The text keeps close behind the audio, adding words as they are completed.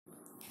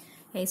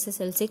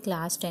Sslc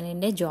class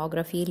 10ന്റെ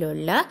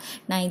ജോഗ്രഫിയിലുള്ള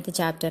 9th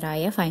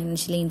ചാപ്റ്ററായ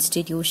financial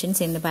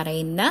institutions എന്ന്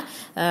പറയുന്ന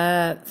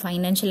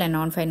financial and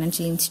non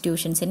financial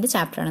ഇൻസ്റ്റിറ്റ്യൂഷൻസിന്റെ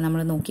ചാപ്റ്ററാണ്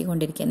നമ്മൾ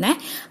നോക്കിക്കൊണ്ടിരിക്കുന്നത്.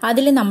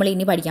 അതിൽ നമ്മൾ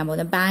ഇനി പഠിക്കാൻ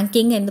പോകുന്നത്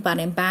ബാങ്കിങ് എന്ന്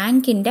പറയും.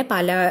 ബാങ്കിന്റെ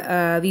പല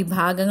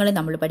വിഭാഗങ്ങൾ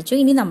നമ്മൾ പഠിച്ചു.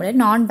 ഇനി നമ്മൾ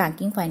നോൺ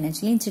ബാങ്കിങ്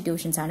ഫൈനാൻഷ്യൽ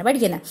ഇൻസ്റ്റിറ്റ്യൂഷൻസ് ആണ്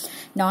പഠിക്കുന്നത്.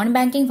 നോൺ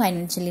ബാങ്കിങ്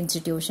ഫൈനാൻഷ്യൽ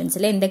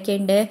ഇൻസ്റ്റിറ്റ്യൂഷൻസിൽ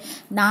എന്തൊക്കെയുണ്ട്?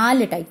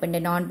 4 ടൈപ്പ് ഉണ്ട്.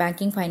 Non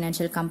banking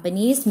financial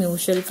companies,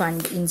 mutual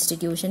fund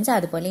institutions,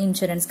 അതുപോലെ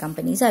ഇൻഷുറൻസ്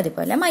കമ്പനീസ്,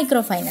 അതുപോലെ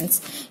മൈക്രോ ഫൈനാൻസ്.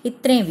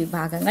 ഇത്രയും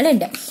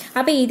വിഭാഗങ്ങളുണ്ട്.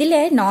 അപ്പോൾ ഇതിൽ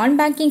നോൺ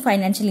ബാങ്കിങ്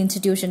ഫൈനാൻഷ്യൽ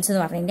ഇൻസ്റ്റിറ്റ്യൂഷൻസ് എന്ന്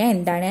പറഞ്ഞു കഴിഞ്ഞാൽ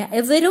എന്താണ്?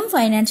 ഇവരും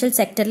ഫൈനാൻഷ്യൽ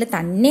സെക്ടറിൽ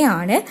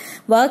തന്നെയാണ്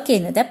വർക്ക്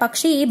ചെയ്യുന്നത്.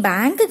 പക്ഷേ ഈ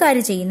ബാങ്കുകാർ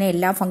ചെയ്യുന്ന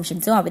എല്ലാ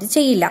ഫംഗ്ഷൻസും അവർ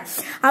ചെയ്യില്ല.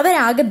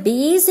 അവരാകെ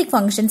ബേസിക്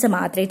ഫംഗ്ഷൻസ്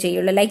മാത്രമേ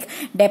ചെയ്യുള്ളൂ. ലൈക്ക്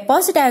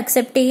ഡെപ്പോസിറ്റ്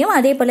ആക്സെപ്റ്റ് ചെയ്യും,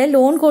 അതേപോലെ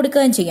ലോൺ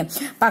കൊടുക്കുകയും ചെയ്യും.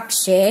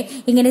 പക്ഷേ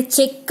ഇങ്ങനെ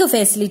ചെക്ക്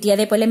ഫെസിലിറ്റി,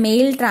 അതേപോലെ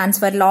മെയിൽ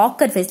ട്രാൻസ്ഫർ,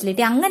 ലോക്കർ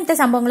ഫെസിലിറ്റി, അങ്ങനത്തെ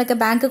സംഭവങ്ങളൊക്കെ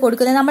ബാങ്ക്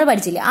കൊടുക്കുന്നത് നമ്മൾ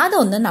പഠിച്ചില്ല.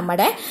 അതൊന്നും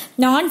നമ്മുടെ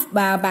നോൺ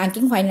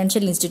ബാങ്കിങ്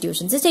ഫൈനാൻഷ്യൽ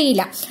ഇൻസ്റ്റിറ്റ്യൂഷൻസ്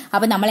ചെയ്യില്ല.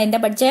 അപ്പൊ നമ്മൾ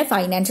എന്താ പഠിച്ചത്?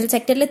 ഫൈനാൻഷ്യൽ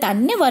സെക്ടറിൽ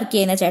തന്നെ വർക്ക്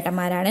ചെയ്യുന്ന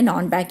ചേട്ടന്മാരാണ്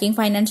നോൺ ബാങ്കിങ്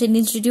ഫൈനാൻഷ്യൽ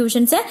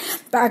ഇൻസ്റ്റിറ്റ്യൂഷൻസ്.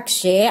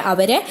 പക്ഷേ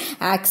അവര്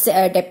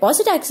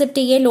ഡെപ്പോസിറ്റ് ആക്സെപ്റ്റ്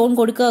ചെയ്യുകയും ലോൺ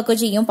കൊടുക്കുകയൊക്കെ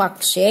ചെയ്യും.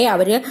 പക്ഷേ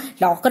അവര്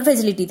ലോക്കർ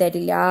ഫെസിലിറ്റി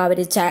തരില്ല,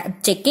 അവര്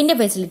ചെക്കിന്റെ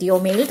ഫെസിലിറ്റിയോ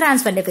മെയിൽ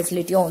ട്രാൻസ്ഫറിന്റെ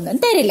ഫെസിലിറ്റിയോ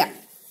ഒന്നും തരില്ല.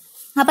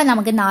 അപ്പൊ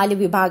നമുക്ക് 4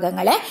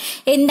 വിഭാഗങ്ങള്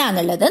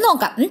എന്താന്നുള്ളത്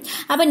നോക്കാം.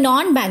 അപ്പൊ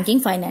നോൺ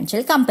ബാങ്കിങ്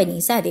ഫൈനാൻഷ്യൽ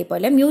കമ്പനീസ്,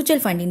 അതേപോലെ മ്യൂച്വൽ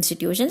ഫണ്ട്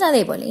ഇൻസ്റ്റിറ്റ്യൂഷൻസ്,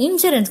 അതേപോലെ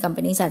ഇൻഷുറൻസ്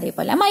കമ്പനീസ്,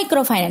 അതേപോലെ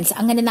മൈക്രോ ഫൈനാൻസ്,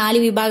 അങ്ങനെ 4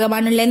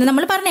 വിഭാഗമാണുള്ളതെന്ന്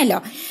നമ്മൾ പറഞ്ഞല്ലോ.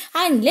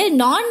 അതിൽ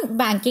നോൺ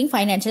ബാങ്കിങ്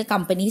ഫൈനാൻഷ്യൽ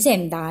കമ്പനീസ്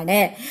എന്താണ്?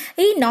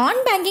 ഈ നോൺ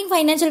ബാങ്കിങ്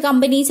ഫൈനാൻഷ്യൽ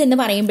കമ്പനീസ് എന്ന്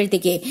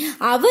പറയുമ്പോഴത്തേക്ക്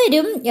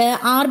അവരും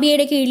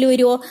RBIയുടെ കീഴിൽ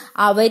വരുമോ?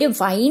 അവരും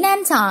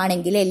ഫൈനാൻസ്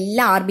ആണെങ്കിൽ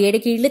എല്ലാം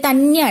RBIയുടെ കീഴിൽ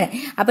തന്നെയാണ്.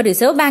 അപ്പൊ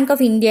റിസർവ് ബാങ്ക്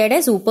ഓഫ് ഇന്ത്യയുടെ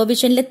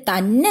സൂപ്പർവിഷനിൽ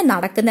തന്നെ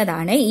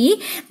നടക്കുന്നതാണ് ഈ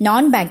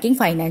നോൺ ബാങ്കിങ്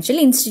ഫൈനാൻഷ്യൽ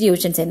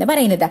ഇൻസ്റ്റിറ്റ്യൂഷൻസ് എന്ന്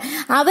പറയുന്നത്.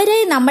 അവര്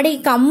നമ്മുടെ ഈ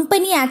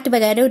കമ്പനി ആക്ട്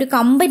പ്രകാരം ഒരു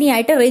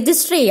കമ്പനിയായിട്ട്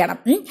രജിസ്റ്റർ ചെയ്യണം.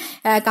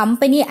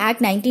 കമ്പനി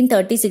ആക്ട്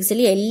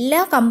 1936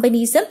 എല്ലാ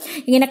കമ്പനീസും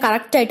ഇങ്ങനെ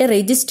കറക്റ്റ് ആയിട്ട്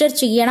രജിസ്റ്റർ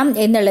ചെയ്യണം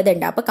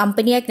എന്നുള്ളതുണ്ട്. അപ്പൊ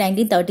കമ്പനി ആക്ട്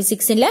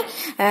 1936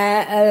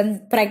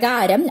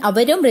 പ്രകാരം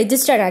അവരും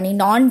രജിസ്റ്റേർഡ് ആണ്. ഈ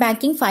നോൺ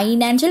ബാങ്കിങ്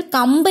ഫൈനാൻഷ്യൽ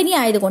കമ്പനി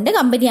ആയതുകൊണ്ട്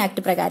കമ്പനി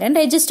ആക്ട് പ്രകാരം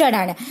രജിസ്റ്റേർഡ്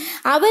ആണ്.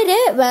 അവര്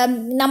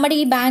നമ്മുടെ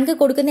ഈ ബാങ്ക്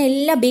കൊടുക്കുന്ന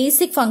എല്ലാ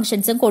ബേസിക്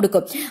ഫംഗ്ഷൻസും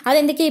കൊടുക്കും.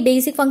 അതെന്തൊക്കെയാ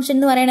ബേസിക് ഫംഗ്ഷൻ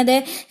എന്ന് പറയുന്നത്?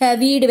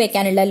 വീട്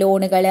വെക്കാനുള്ള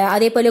ലോണുകൾ,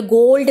 അതേപോലെ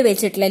ഗോൾഡ്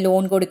വെച്ചിട്ടുള്ള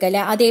ലോൺ കൊടുക്കൽ,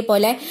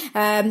 അതേപോലെ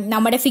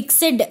നമ്മുടെ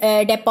ഫിക്സഡ്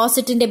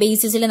ഡെപ്പോസിറ്റിന്റെ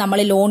ബേസിസിൽ നമ്മൾ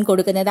ലോൺ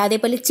കൊടുക്കുന്നത്,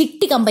 അതേപോലെ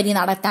ചിട്ടി കമ്പനി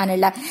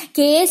നടത്താനുള്ള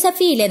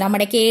KSFE ഇല്ലേ,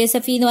 നമ്മുടെ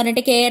KSFE എന്ന്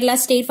പറഞ്ഞിട്ട് കേരള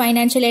സ്റ്റേറ്റ്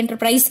ഫൈനാൻഷ്യൽ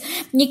എന്റർപ്രൈസ്.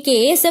 ഈ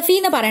KSFE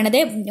എന്ന് പറയുന്നത്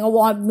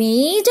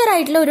മേജർ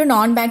ആയിട്ടുള്ള ഒരു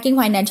നോൺ ബാങ്കിങ്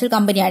ഫൈനാൻഷ്യൽ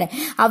കമ്പനിയാണ്.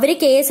 അവര്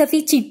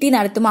KSFE ചിട്ടി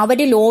നടത്തും,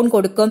 അവര് ലോൺ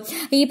കൊടുക്കും.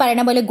 ഈ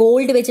പറയുന്ന പോലെ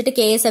ഗോൾഡ് വെച്ചിട്ട്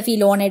KSFE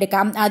ലോൺ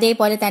എടുക്കാം,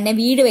 അതേപോലെ തന്നെ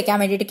വീട് വെക്കാൻ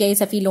വേണ്ടിയിട്ട്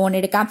KSFE ലോൺ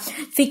എടുക്കാം.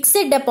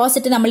 ഫിക്സഡ്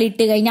ഡെപ്പോസിറ്റ് നമ്മൾ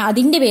ഇട്ട് കഴിഞ്ഞാൽ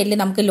അതിന്റെ പേരിൽ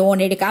നമുക്ക് ലോൺ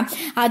എടുക്കാം.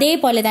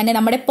 അതേപോലെ തന്നെ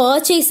നമ്മുടെ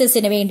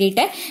പർച്ചേസസിന്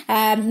വേണ്ടിയിട്ട്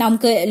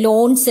നമുക്ക്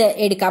ലോൺസ്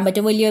എടുക്കാൻ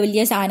പറ്റും. വലിയ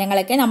വലിയ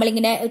സാധനങ്ങളൊക്കെ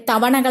നമ്മളിങ്ങനെ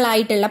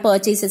തവണകളായിട്ടുള്ള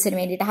പർച്ചേസസിന്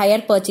വേണ്ടിയിട്ട്,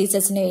 ഹയർ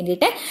പർച്ചേസസിന്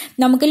വേണ്ടിയിട്ട്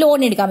നമുക്ക് ലോൺ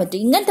എടുക്കാൻ പറ്റും.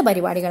 ഇങ്ങനത്തെ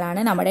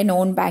പരിപാടികളാണ് നമ്മുടെ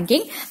നോൺ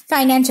ബാങ്കിങ്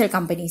ഫൈനാൻഷ്യൽ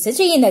കമ്പനീസ്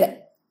ചെയ്യുന്നത്.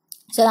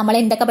 സോ നമ്മൾ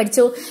എന്തൊക്കെ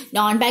പഠിച്ചു?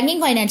 Non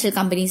banking financial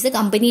companies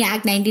company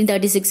act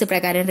 1936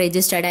 പ്രകാരം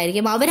രജിസ്റ്റേർഡ്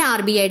ആയിരിക്കും. അവർ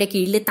RBIയുടെ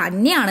കീഴിൽ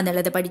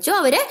തന്നെയാണെന്നുള്ളത് പഠിച്ചു.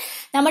 അവര്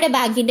നമ്മുടെ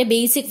ബാങ്കിന്റെ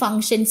ബേസിക്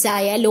ഫംഗ്ഷൻസ്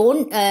ആയ ലോൺ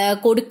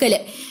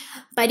കൊടുക്കല്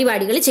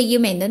പരിപാടികൾ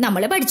ചെയ്യുമെന്ന്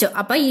നമ്മൾ പഠിച്ചു.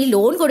 അപ്പൊ ഈ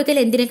ലോൺ കൊടുക്കൽ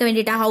എന്തിനൊക്കെ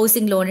വേണ്ടിയിട്ട്?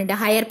 ഹൗസിംഗ് ലോൺ ഉണ്ട്,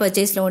 ഹയർ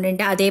പർച്ചേസ് ലോൺ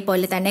ഉണ്ട്,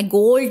 അതേപോലെ തന്നെ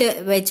ഗോൾഡ്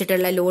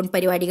വെച്ചിട്ടുള്ള ലോൺ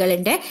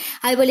പരിപാടികളുണ്ട്,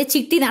 അതുപോലെ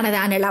ചിട്ടി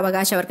നടത്താനുള്ള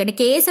അവകാശം അവർക്കുണ്ട്.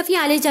 KSFE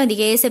ആലോചിച്ചാൽ മതി.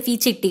 KSFE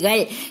ചിട്ടികൾ,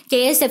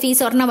 KSFE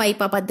സ്വർണ്ണ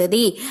വായ്പാ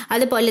പദ്ധതി,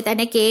 അതുപോലെ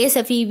തന്നെ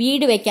KSFE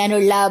വീട്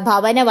വെക്കാനുള്ള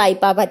ഭവന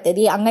വായ്പാ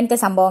പദ്ധതി, അങ്ങനത്തെ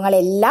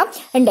സംഭവങ്ങളെല്ലാം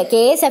ഉണ്ട്.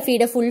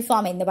 KSFEയുടെ ഫുൾ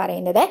ഫോം എന്ന്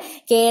പറയുന്നത്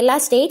കേരള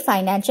സ്റ്റേറ്റ്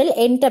ഫൈനാൻഷ്യൽ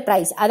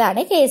എന്റർപ്രൈസ്.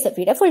 അതാണ്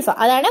KSFEയുടെ ഫുൾ ഫോം.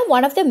 അതാണ്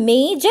one of the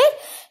major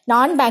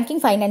non-banking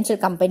financial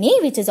company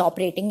which is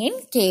operating in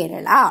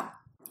Kerala.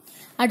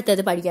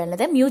 അടുത്തത്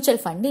പഠിക്കാനുള്ളത് മ്യൂച്വൽ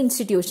ഫണ്ട്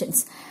ഇൻസ്റ്റിറ്റ്യൂഷൻസ്.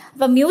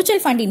 അപ്പൊ മ്യൂച്വൽ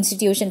ഫണ്ട്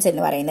ഇൻസ്റ്റിറ്റ്യൂഷൻസ്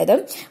എന്ന് പറയുന്നത്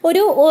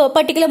ഒരു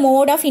പെർട്ടിക്കുലർ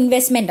മോഡ് ഓഫ്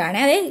ഇൻവെസ്റ്റ്മെന്റ് ആണ്.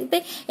 അതായത് ഇപ്പൊ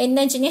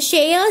എന്താ വെച്ച് കഴിഞ്ഞാൽ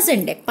ഷെയർസ്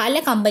ഉണ്ട്, പല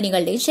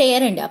കമ്പനികളുടെയും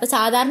ഷെയർ ഉണ്ട്. അപ്പൊ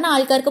സാധാരണ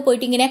ആൾക്കാർക്ക്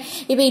പോയിട്ട് ഇങ്ങനെ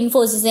ഇപ്പൊ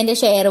ഇൻഫോസിസിന്റെ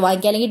ഷെയർ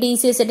വാങ്ങിക്കുക, അല്ലെങ്കിൽ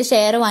TCSന്റെ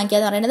ഷെയർ വാങ്ങിക്കുക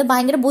എന്ന് പറയുന്നത്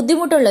ഭയങ്കര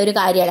ബുദ്ധിമുട്ടുള്ള ഒരു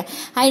കാര്യമാണ്.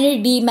 അതിന്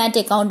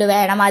ഡിമാറ്റ് അക്കൗണ്ട്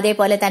വേണം,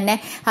 അതേപോലെ തന്നെ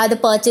അത്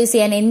പർച്ചേസ്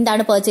ചെയ്യാൻ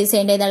എന്താണ് പർച്ചേസ്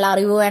ചെയ്യേണ്ടത് എന്നുള്ള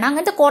അറിവ് വേണം.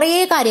 അങ്ങനത്തെ കുറേ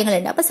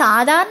കാര്യങ്ങളുണ്ട്. അപ്പൊ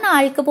സാധാരണ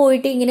ആൾക്ക്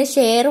പോയിട്ട് ഇങ്ങനെ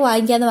ഷെയർ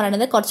വാങ്ങിക്കുക എന്ന്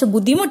പറയുന്നത് കുറച്ച്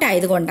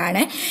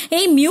ബുദ്ധിമുട്ടായതുകൊണ്ടാണ്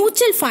ഈ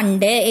മ്യൂച്വൽ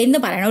ഫണ്ട് എന്ന്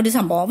പറയുന്ന ഒരു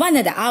സംഭവം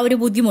വന്നത്. ആ ഒരു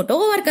ബുദ്ധിമുട്ട്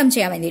ഓവർകം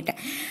ചെയ്യാൻ വേണ്ടിയിട്ട്.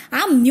 ആ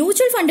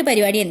മ്യൂച്വൽ ഫണ്ട്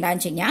പരിപാടി എന്താണെന്ന്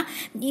വെച്ച് കഴിഞ്ഞാൽ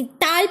ഈ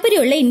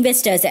താല്പര്യമുള്ള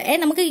ഇൻവെസ്റ്റേഴ്സ്,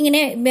 നമുക്ക്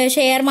ഇങ്ങനെ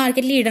ഷെയർ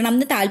മാർക്കറ്റിൽ ഇടണം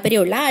എന്ന്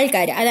താല്പര്യമുള്ള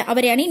ആൾക്കാർ,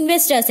 അവരെയാണ്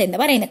ഇൻവെസ്റ്റേഴ്സ് എന്ന്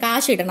പറയുന്നത്.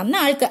 കാശ് ഇടണം എന്ന്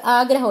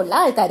ആഗ്രഹമുള്ള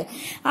ആൾക്കാർ.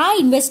 ആ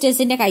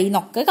ഇൻവെസ്റ്റേഴ്സിന്റെ കയ്യിൽ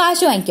നിന്നൊക്കെ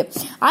കാശ് വാങ്ങിക്കും.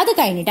 അത്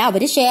കഴിഞ്ഞിട്ട്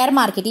അവർ ഷെയർ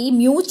മാർക്കറ്റ്, ഈ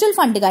മ്യൂച്വൽ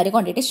ഫണ്ടുകാർ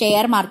കൊണ്ടിട്ട്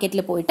ഷെയർ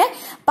മാർക്കറ്റിൽ പോയിട്ട്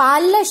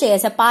പല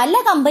ഷെയർസ്, പല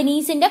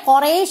കമ്പനീസിന്റെ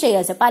കുറെ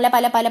ഷെയർസ്, പല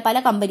പല പല പല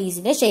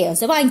കമ്പനീസിന്റെ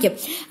ഷെയർസ് വാങ്ങിക്കും.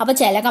 അപ്പൊ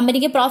ചില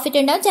കമ്പനിക്ക്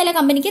പ്രോഫിറ്റ് ഉണ്ടാവും, ചില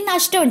കമ്പനിക്ക്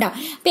നഷ്ടം ഉണ്ടാവും.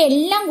 അപ്പൊ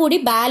എല്ലാം കൂടി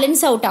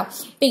ബാലൻസ് ഔട്ട് ആവും.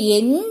 ഇപ്പൊ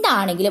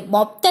എന്താണെങ്കിലും,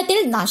 മൊത്തത്തിൽ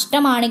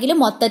നഷ്ടമാണെങ്കിലും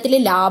മൊത്തത്തിൽ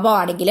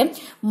ലാഭമാണെങ്കിലും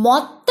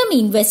മൊത്തം മൊത്തം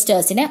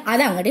ഇൻവെസ്റ്റേഴ്സിന്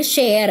അത് അങ്ങോട്ട്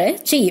ഷെയർ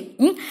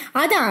ചെയ്യും.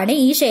 അതാണ്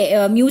ഈ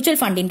മ്യൂച്വൽ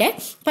ഫണ്ടിന്റെ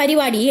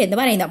പരിപാടി എന്ന്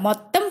പറയുന്നത്.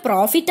 മൊത്തം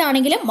പ്രോഫിറ്റ്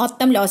ആണെങ്കിലും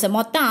മൊത്തം ലോസ്,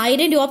 മൊത്തം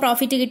 1000 രൂപ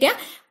പ്രോഫിറ്റ് കിട്ടിയ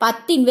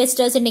 10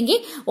 ഇൻവെസ്റ്റേഴ്സ് ഉണ്ടെങ്കിൽ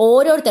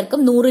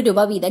ഓരോരുത്തർക്കും 100 രൂപ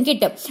വീതം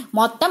കിട്ടും.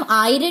 മൊത്തം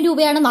 1000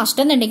 രൂപയാണ്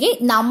നഷ്ടം എന്നുണ്ടെങ്കിൽ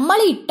നമ്മൾ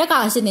ഇട്ട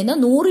കാശിൽ നിന്ന്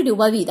 100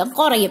 രൂപ വീതം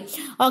കുറയും.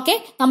 ഓക്കെ,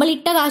 നമ്മൾ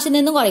ഇട്ട കാശിൽ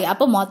നിന്നും കുറയും.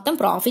 അപ്പൊ മൊത്തം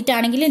പ്രോഫിറ്റ്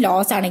ആണെങ്കിലും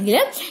ലോസ്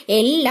ആണെങ്കിലും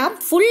എല്ലാം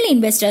ഫുൾ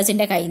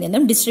ഇൻവെസ്റ്റേഴ്സിന്റെ കയ്യിൽ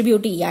നിന്നും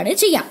ഡിസ്ട്രിബ്യൂട്ട് ചെയ്യാണ്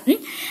ചെയ്യാം.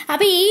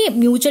 അപ്പൊ ഈ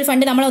മ്യൂച്വൽ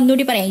ഫണ്ട് നമ്മൾ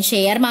ഒന്നുകൂടി പറയാം,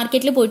 ഷെയർ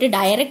മാർക്കറ്റിൽ പോയിട്ട്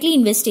ഡയറക്ട്ലി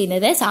ഇൻവെസ്റ്റ്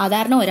ചെയ്യുന്നത്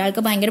സാധാരണ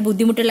ഒരാൾക്ക് ഭയങ്കര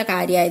ബുദ്ധിമുട്ടുള്ള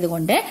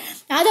കാര്യമായതുകൊണ്ട്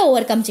അത്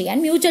ഓവർകം ചെയ്യാൻ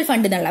മ്യൂച്വൽ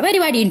ഫണ്ട് എന്നുള്ള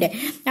പരിപാടിയുണ്ട്.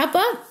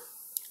 അപ്പൊ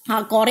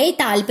കുറെ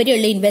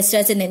താല്പര്യമുള്ള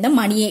ഇൻവെസ്റ്റേഴ്സിൽ നിന്ന്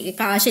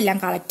കാശെല്ലാം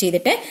കളക്ട്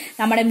ചെയ്തിട്ട്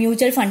നമ്മുടെ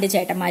മ്യൂച്വൽ ഫണ്ട്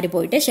ചേട്ടന്മാർ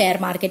പോയിട്ട് ഷെയർ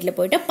മാർക്കറ്റിൽ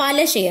പോയിട്ട്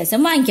പല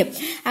ഷെയർസും വാങ്ങിക്കും.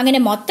 അങ്ങനെ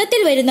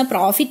മൊത്തത്തിൽ വരുന്ന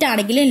പ്രോഫിറ്റ്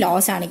ആണെങ്കിലും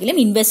ലോസ് ആണെങ്കിലും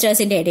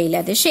ഇൻവെസ്റ്റേഴ്സിന്റെ ഇടയിൽ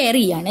അത് ഷെയർ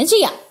ചെയ്യാണ്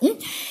ചെയ്യാം.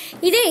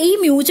 ഇത് ഈ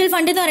മ്യൂച്വൽ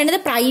ഫണ്ട് എന്ന് പറയുന്നത്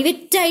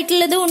പ്രൈവറ്റ്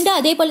ആയിട്ടുള്ളതും ഉണ്ട്,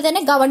 അതേപോലെ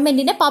തന്നെ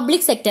ഗവൺമെന്റിന്റെ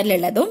പബ്ലിക്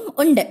സെക്ടറിലുള്ളതും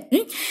ഉണ്ട്.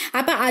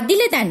 അപ്പൊ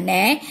അതിൽ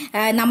തന്നെ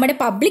നമ്മുടെ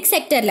പബ്ലിക്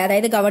സെക്ടറിൽ,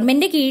 അതായത്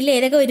ഗവൺമെന്റിന്റെ കീഴിൽ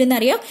ഏതൊക്കെ വരും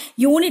അറിയോ?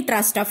 Unit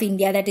trust of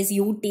India, that is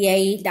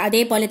UTI,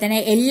 അതേപോലെ തന്നെ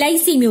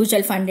LIC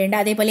മ്യൂച്വൽ ഫണ്ട് ഉണ്ട്,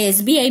 അതേപോലെ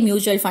SBI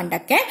മ്യൂച്വൽ ഫണ്ട്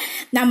ഒക്കെ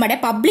നമ്മുടെ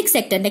പബ്ലിക്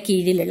സെക്ടറിന്റെ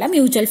കീഴിലുള്ള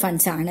മ്യൂച്വൽ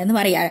ഫണ്ട്സ് ആണ് എന്ന്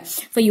പറയാം.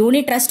 ഇപ്പൊ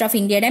യൂണിറ്റ് ട്രസ്റ്റ് ഓഫ്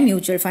ഇന്ത്യയുടെ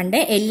mutual fund,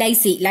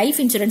 LIC life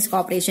insurance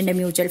കോർപ്പറേഷന്റെ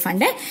മ്യൂച്വൽ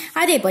ഫണ്ട്,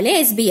 അതേപോലെ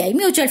SBI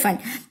മ്യൂച്വൽ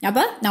ഫണ്ട്.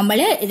 അപ്പൊ നമ്മൾ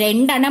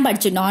 2 എണ്ണം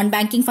പഠിച്ചു. നോൺ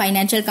ബാങ്കിങ്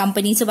ഫൈനാൻഷ്യൽ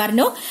കമ്പനീസ്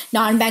പറഞ്ഞു.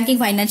 നോൺ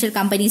ബാങ്കിങ് ഫൈനാൻഷ്യൽ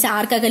കമ്പനീസ്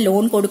ആർക്കൊക്കെ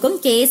ലോൺ കൊടുക്കും?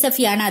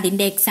 KSFE ആണ്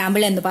അതിന്റെ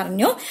എക്സാമ്പിൾ എന്ന്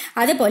പറഞ്ഞു.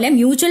 അതുപോലെ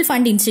മ്യൂച്വൽ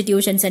ഫണ്ട്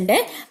ഇൻസ്റ്റിറ്റ്യൂഷൻസ് ഉണ്ട്.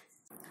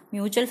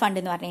 മ്യൂച്വൽ ഫണ്ട്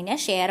എന്ന് പറഞ്ഞു കഴിഞ്ഞാൽ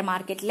ഷെയർ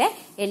മാർക്കറ്റിൽ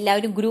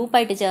എല്ലാവരും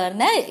ഗ്രൂപ്പായിട്ട്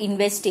ചേർന്ന്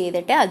ഇൻവെസ്റ്റ്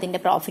ചെയ്തിട്ട് അതിന്റെ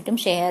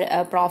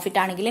പ്രോഫിറ്റ്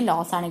ആണെങ്കിലും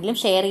ലോസ് ആണെങ്കിലും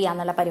ഷെയർ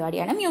ചെയ്യാന്നുള്ള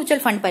പരിപാടിയാണ് മ്യൂച്വൽ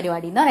ഫണ്ട്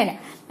പരിപാടി എന്ന് പറയുന്നത്.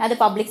 അത്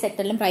പബ്ലിക്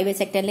സെക്ടറിലും പ്രൈവറ്റ്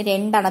സെക്ടറിലും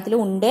 2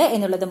 എണ്ണത്തിലും ഉണ്ട്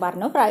എന്നുള്ളതും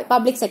പറഞ്ഞു.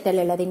 പബ്ലിക്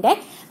സെക്ടറിലുള്ളതിന്റെ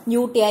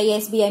UTI,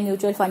 SBI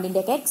മ്യൂച്വൽ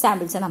ഫണ്ടിന്റെ ഒക്കെ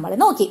എക്സാമ്പിൾസ് നമ്മൾ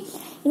നോക്കി.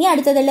 ഇനി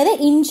അടുത്തതുള്ളത്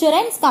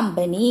ഇൻഷുറൻസ്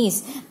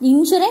കമ്പനീസ്.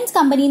 ഇൻഷുറൻസ്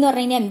കമ്പനി എന്ന്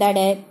പറഞ്ഞു കഴിഞ്ഞാൽ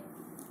എന്താണ്?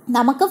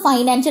 നമുക്ക്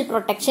ഫൈനാൻഷ്യൽ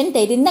പ്രൊട്ടക്ഷൻ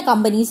തരുന്ന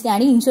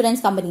കമ്പനീസിനാണ്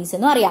ഇൻഷുറൻസ് കമ്പനീസ്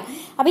എന്ന് പറയാം.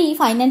 അപ്പൊ ഈ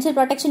ഫൈനാൻഷ്യൽ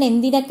പ്രൊട്ടക്ഷൻ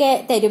എന്തിനൊക്കെ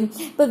തരും?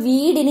 ഇപ്പൊ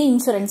വീടിന്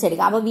ഇൻഷുറൻസ്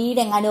എടുക്കാം. അപ്പൊ വീട്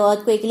എങ്ങാനും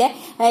എർത്ത്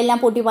എല്ലാം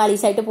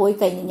പൊട്ടിപ്പാളീസായിട്ട് പോയി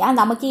കഴിഞ്ഞാൽ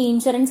നമുക്ക് ഈ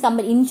ഇൻഷുറൻസ്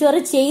കമ്പനി ഇൻഷുർ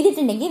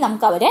ചെയ്തിട്ടുണ്ടെങ്കിൽ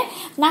നമുക്ക് അവര്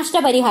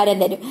നഷ്ടപരിഹാരം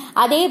തരും.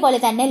 അതേപോലെ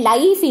തന്നെ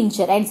ലൈഫ്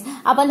ഇൻഷുറൻസ്,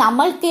 അപ്പൊ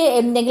നമ്മൾക്ക്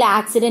എന്തെങ്കിലും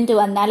ആക്സിഡന്റ്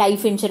വന്നാൽ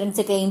ലൈഫ്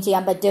ഇൻഷുറൻസ് ക്ലെയിം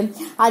ചെയ്യാൻ പറ്റും.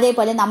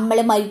 അതേപോലെ നമ്മൾ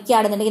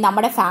മരിക്കുകയാണെന്നുണ്ടെങ്കിൽ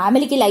നമ്മുടെ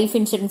ഫാമിലിക്ക് ലൈഫ്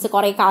ഇൻഷുറൻസ്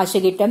കുറെ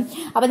കാശ് കിട്ടും.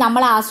 അപ്പൊ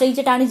നമ്മൾ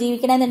ആശ്രയിച്ചിട്ടാണ്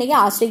ജീവിക്കണമെന്നുണ്ടെങ്കിൽ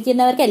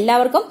ആശ്രയിക്കുന്നവർക്ക്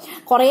എല്ലാവർക്കും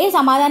കുറെ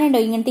സമാധാനം ഉണ്ടോ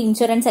ഇങ്ങനത്തെ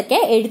ഇൻഷുറൻസ് ഒക്കെ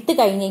എടുത്തു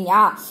കഴിഞ്ഞു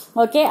കഴിഞ്ഞാൽ.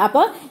 ഓക്കെ,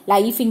 അപ്പൊ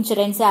ലൈഫ്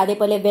ഇൻഷുറൻസ്,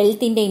 അതേപോലെ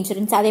വെൽത്തിന്റെ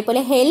ഇൻഷുറൻസ്,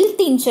 അതേപോലെ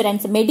ഹെൽത്ത്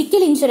ഇൻഷുറൻസ്,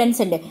 മെഡിക്കൽ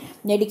ഇൻഷുറൻസ് ഉണ്ട്.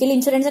 മെഡിക്കൽ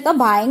ഇൻഷുറൻസ് ഒക്കെ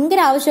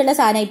ഭയങ്കര ആവശ്യമുള്ള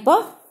സാധനം. ഇപ്പൊ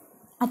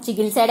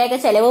ചികിത്സയുടെ ഒക്കെ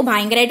ചെലവ്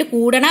ഭയങ്കരമായിട്ട്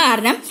കൂടണ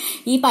കാരണം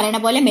ഈ പറയുന്ന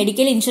പോലെ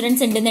മെഡിക്കൽ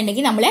ഇൻഷുറൻസ്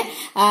ഉണ്ടെന്നുണ്ടെങ്കിൽ നമ്മൾ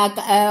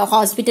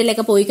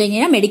ഹോസ്പിറ്റലിലൊക്കെ പോയി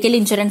കഴിഞ്ഞാൽ മെഡിക്കൽ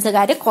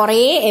ഇൻഷുറൻസുകാർ കുറെ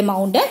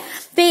എമൗണ്ട്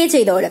പേ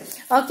ചെയ്തോളും.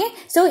 ഓക്കെ,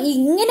 സോ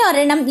ഇങ്ങനെ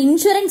ഒരെണ്ണം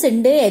ഇൻഷുറൻസ്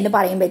ഉണ്ട് എന്ന്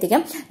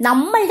പറയുമ്പോഴത്തേക്കും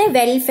നമ്മളുടെ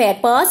വെൽഫെയർ,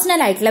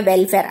 പേഴ്സണൽ ആയിട്ടുള്ള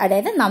വെൽഫെയർ,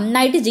 അതായത്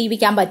നന്നായിട്ട്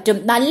ജീവിക്കാൻ പറ്റും,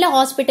 നല്ല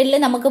ഹോസ്പിറ്റലിൽ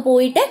നമുക്ക്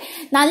പോയിട്ട്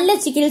നല്ല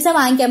ചികിത്സ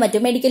വാങ്ങിക്കാൻ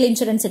പറ്റും മെഡിക്കൽ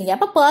ഇൻഷുറൻസ് ഉണ്ടെങ്കിൽ.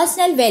 അപ്പൊ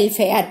പേഴ്സണൽ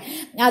വെൽഫെയർ,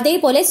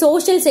 അതേപോലെ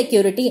സോഷ്യൽ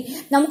സെക്യൂരിറ്റി,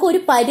 നമുക്ക്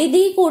ഒരു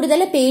പരിധി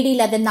കൂടുതൽ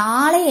പേടിയില്ലാതെ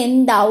നാളെ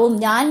എന്താവും,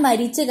 ഞാൻ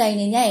മരിച്ചു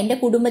കഴിഞ്ഞ് കഴിഞ്ഞാൽ എന്റെ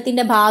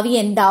കുടുംബത്തിന്റെ ഭാവി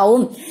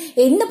എന്താവും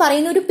എന്ന്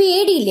പറയുന്ന ഒരു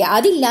പേടിയില്ല.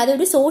 അതില്ലാതെ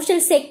ഒരു സോഷ്യൽ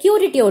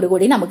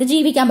സെക്യൂരിറ്റിയോടുകൂടി നമുക്ക്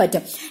ജീവിക്കാൻ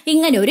പറ്റും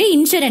ഇങ്ങനെ ഒരു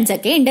ഇൻഷുറൻസ്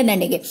ഒക്കെ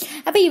ഉണ്ടെന്നുണ്ടെങ്കിൽ.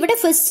 അപ്പൊ ഇവിടെ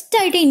ഫസ്റ്റ്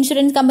ആയിട്ട്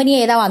ഇൻഷുറൻസ് കമ്പനി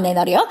ഏതാ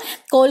വന്നതെന്ന് അറിയോ?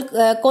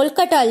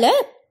 കൊൽക്കത്തയില്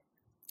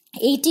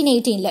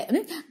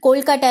 1818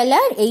 കൊൽക്കത്തയില്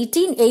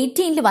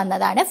 1818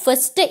 വന്നതാണ്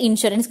ഫസ്റ്റ്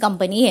ഇൻഷുറൻസ്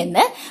കമ്പനി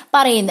എന്ന്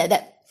പറയുന്നത്.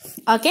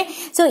 ഓക്കെ,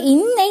 സോ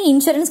ഇന്ന്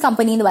ഇൻഷുറൻസ്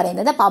കമ്പനി എന്ന്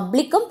പറയുന്നത്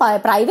പബ്ലിക്കും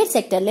പ്രൈവറ്റ്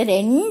സെക്ടറിൽ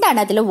 2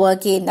 എണ്ണത്തിലും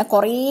വർക്ക് ചെയ്യുന്ന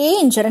കുറേ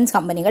ഇൻഷുറൻസ്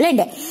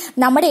കമ്പനികളുണ്ട്.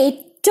 നമ്മുടെ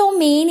ഏറ്റവും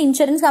മെയിൻ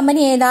ഇൻഷുറൻസ്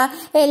കമ്പനി ഏതാ?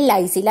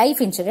 LIC life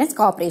insurance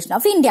corporation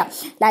of India.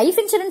 Life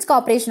insurance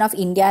corporation of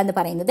India എന്ന്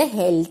പറയുന്നത്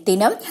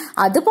ഹെൽത്തിനും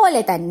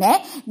അതുപോലെ തന്നെ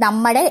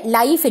നമ്മുടെ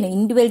ലൈഫിനും,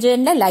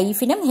 ഇൻഡിവിജ്വലിന്റെ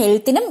ലൈഫിനും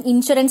ഹെൽത്തിനും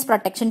ഇൻഷുറൻസ്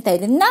പ്രൊട്ടക്ഷൻ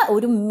തരുന്ന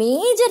ഒരു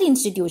മേജർ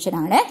ഇൻസ്റ്റിറ്റ്യൂഷൻ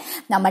ആണ്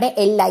നമ്മുടെ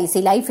LIC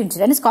life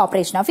insurance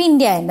corporation of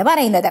India എന്ന്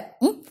പറയുന്നത്.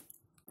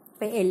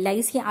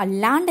 LIC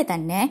അല്ലാണ്ട്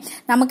തന്നെ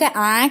നമുക്ക്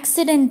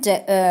ആക്സിഡന്റ്,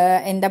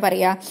 എന്താ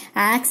പറയുക,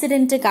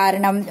 ആക്സിഡന്റ്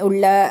കാരണം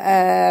ഉള്ള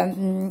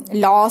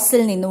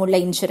ലോസിൽ നിന്നുമുള്ള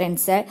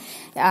ഇൻഷുറൻസ്,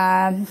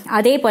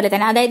 അതേപോലെ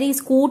തന്നെ അതായത് ഈ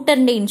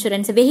സ്കൂട്ടറിന്റെ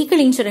ഇൻഷുറൻസ്,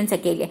 വെഹിക്കിൾ ഇൻഷുറൻസ്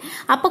ഒക്കെ ഇല്ലേ,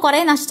 അപ്പൊ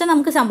കുറെ നഷ്ടം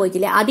നമുക്ക്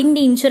സംഭവിക്കില്ലേ,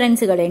 അതിന്റെ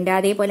ഇൻഷുറൻസുകളുണ്ട്.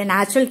 അതേപോലെ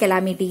നാച്ചുറൽ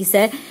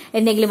കലാമിറ്റീസ്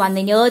എന്തെങ്കിലും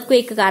വന്നു കഴിഞ്ഞാൽ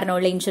എർത്ത്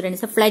കാരണമുള്ള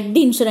ഇൻഷുറൻസ്,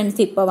 ഫ്ലഡ്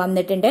ഇൻഷുറൻസ് ഇപ്പൊ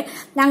വന്നിട്ടുണ്ട്.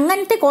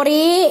 അങ്ങനത്തെ കുറെ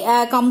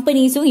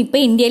കമ്പനീസും ഇപ്പൊ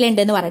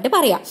ഇന്ത്യയിലുണ്ടെന്ന് പറഞ്ഞിട്ട്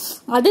പറയാം.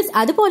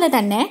 അതുപോലെ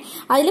തന്നെ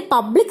അതിൽ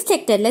പബ്ലിക്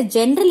സെക്ടറിൽ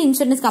ജനറൽ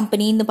ഇൻഷുറൻസ്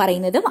കമ്പനി എന്ന്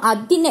പറയുന്നതും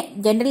അതിന്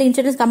ജനറൽ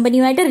ഇൻഷുറൻസ്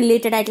കമ്പനിയുമായിട്ട്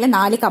റിലേറ്റഡ് ആയിട്ടുള്ള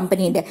 4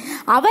 കമ്പനി ഉണ്ട്.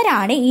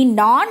 അവരാണ് ഈ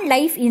നോൺ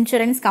ലൈഫ്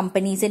ഇൻഷുറൻസ്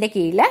കമ്പനീസിന്റെ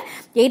കീഴിൽ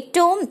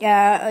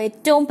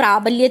ഏറ്റവും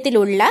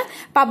പ്രാബല്യത്തിലുള്ള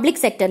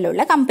പബ്ലിക്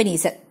സെക്ടറിലുള്ള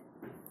കമ്പനീസ്.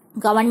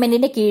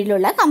 ഗവൺമെന്റിന്റെ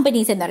കീഴിലുള്ള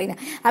കമ്പനീസ് എന്ന് പറയുന്നത്.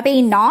 അപ്പൊ ഈ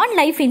നോൺ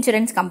ലൈഫ്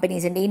ഇൻഷുറൻസ്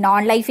കമ്പനീസ് ഉണ്ട്. ഈ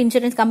നോൺ ലൈഫ്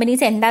ഇൻഷുറൻസ്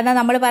കമ്പനീസ് എന്താണെന്ന്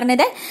നമ്മൾ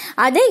പറഞ്ഞത്,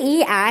 അത് ഈ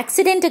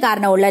ആക്സിഡന്റ്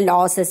കാരണമുള്ള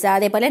ലോസസ്,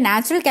 അതേപോലെ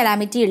നാച്ചുറൽ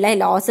കലാമിറ്റി ഉള്ള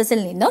ലോസസിൽ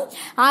നിന്നും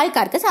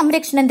ആൾക്കാർക്ക്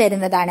സംരക്ഷണം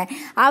തരുന്നതാണ്.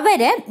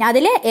 അവര്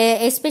അതിൽ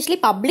എസ്പെഷ്യലി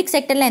പബ്ലിക്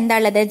സെക്ടറിൽ എന്താ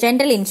ഉള്ളത്,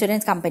 ജനറൽ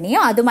ഇൻഷുറൻസ്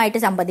കമ്പനിയോ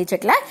അതുമായിട്ട്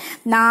സംബന്ധിച്ചിട്ടുള്ള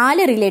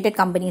 4 റിലേറ്റഡ്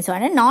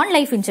കമ്പനീസുമാണ് നോൺ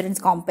ലൈഫ്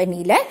ഇൻഷുറൻസ്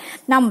കമ്പനിയിൽ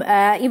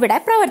ഇവിടെ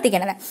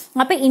പ്രവർത്തിക്കുന്നത്.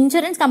 അപ്പൊ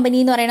ഇൻഷുറൻസ് കമ്പനി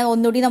എന്ന് പറയുന്നത്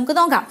ഒന്നുകൂടി നമുക്ക്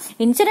നോക്കാം.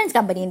 ഇൻഷുറൻസ്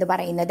കമ്പനി എന്ന്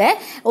പറയുന്നത്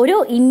ഒരു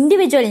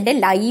ഇൻഡിവിജ്വലിന്റെ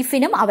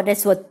ലൈഫിനും അവരുടെ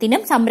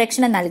സ്വത്തിനും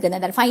സംരക്ഷണം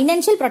നൽകുന്നതാണ്,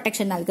 ഫൈനാൻഷ്യൽ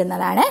പ്രൊട്ടക്ഷൻ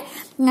നൽകുന്നതാണ്.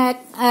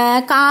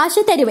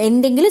 കാശ് തരും,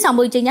 എന്തെങ്കിലും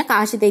സംഭവിച്ചു കഴിഞ്ഞാൽ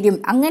കാശ് തരും,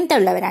 അങ്ങനത്തെ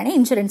ഉള്ളവരാണ്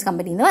ഇൻഷുറൻസ്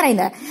കമ്പനി എന്ന്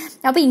പറയുന്നത്.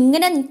 അപ്പൊ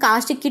ഇങ്ങനെ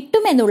കാശ്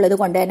കിട്ടും എന്നുള്ളത്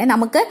കൊണ്ട് തന്നെ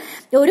നമുക്ക്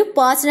ഒരു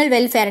പേഴ്സണൽ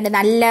വെൽഫെയറിന്റെ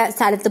നല്ല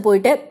സ്ഥലത്ത്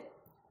പോയിട്ട്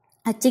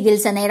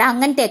ചികിത്സ നേടാം,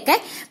 അങ്ങനത്തെയൊക്കെ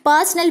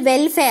പേഴ്സണൽ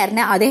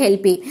വെൽഫെയറിന് അത്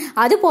ഹെൽപ്പ് ചെയ്യും.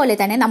 അതുപോലെ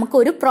തന്നെ നമുക്ക്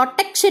ഒരു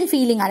പ്രൊട്ടക്ഷൻ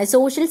ഫീലിംഗ് ആണ്,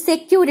 സോഷ്യൽ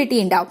സെക്യൂരിറ്റി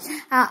ഉണ്ടാവും.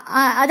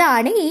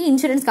 അതാണ് ഈ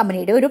ഇൻഷുറൻസ്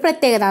കമ്പനിയുടെ ഒരു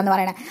പ്രത്യേകത എന്ന്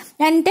പറയുന്നത്.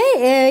 എന്നിട്ട്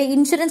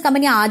ഇൻഷുറൻസ്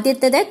കമ്പനി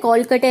ആദ്യത്തേത്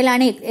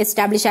കോൽക്കട്ടയിലാണ്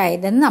എസ്റ്റാബ്ലിഷ്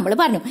ആയതെന്ന് നമ്മൾ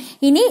പറഞ്ഞു.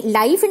 ഇനി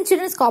ലൈഫ്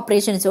ഇൻഷുറൻസ്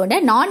കോർപ്പറേഷൻസും ഉണ്ട്,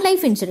 നോൺ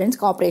ലൈഫ് ഇൻഷുറൻസ്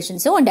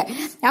കോർപ്പറേഷൻസും ഉണ്ട്.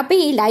 അപ്പൊ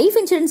ഈ ലൈഫ്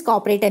ഇൻഷുറൻസ്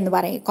കോർപ്പറേഷൻ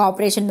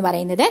എന്ന്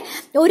പറയുന്നത്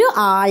ഒരു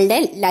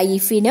ആളുടെ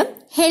ലൈഫിനും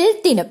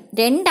ഹെൽത്തിനും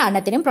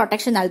രണ്ടെണ്ണത്തിനും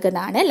പ്രൊട്ടക്ഷൻ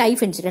നൽകുന്നതാണ്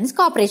ലൈഫ് ഇൻഷുറൻസ്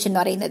കോർപ്പറേഷൻ എന്ന്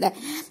പറയുന്നത്.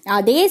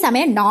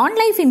 അതേസമയം നോൺ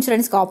ലൈഫ്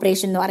ഇൻഷുറൻസ്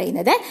കോർപ്പറേഷൻ എന്ന്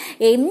പറയുന്നത്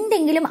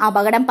എന്തെങ്കിലും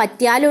അപകടം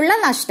പറ്റിയാലുള്ള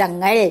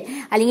നഷ്ടങ്ങൾ,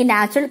 അല്ലെങ്കിൽ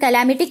നാച്ചുറൽ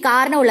കലാമിറ്റി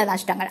കാരണമുള്ള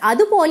നഷ്ടങ്ങൾ,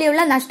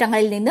 അതുപോലെയുള്ള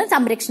നഷ്ടങ്ങളിൽ നിന്നും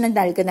സംരക്ഷണം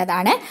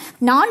നൽകുന്നതാണ്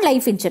നോൺ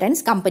ലൈഫ്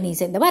ഇൻഷുറൻസ്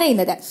കമ്പനീസ് എന്ന്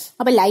പറയുന്നത്.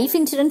 അപ്പൊ ലൈഫ്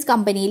ഇൻഷുറൻസ്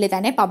കമ്പനിയിൽ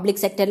തന്നെ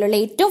പബ്ലിക് സെക്ടറിലുള്ള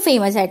ഏറ്റവും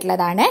ഫേമസ്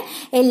ആയിട്ടുള്ളതാണ്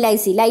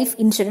LIC, life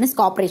insurance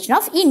corporation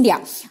of India.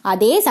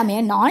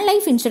 അതേസമയം നോൺ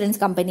ലൈഫ്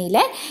ഇൻഷുറൻസ്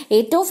കമ്പനിയിലെ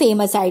ഏറ്റവും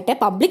ഫേമസ് ആയിട്ട്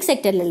പബ്ലിക്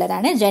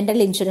സെക്ടറിലുള്ളതാണ്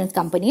ജനറൽ ഇൻഷുറൻസ്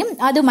കമ്പനിയും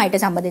അതുമായിട്ട്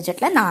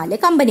സംബന്ധിച്ചിട്ടുള്ള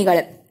 4 കമ്പനികൾ.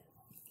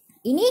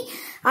 ഇനി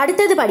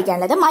അടുത്തത്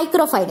പഠിക്കാനുള്ളത്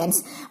മൈക്രോ ഫൈനാൻസ്.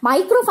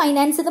 മൈക്രോ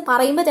ഫൈനാൻസ് എന്ന്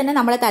പറയുമ്പോൾ തന്നെ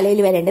നമ്മളെ തലയിൽ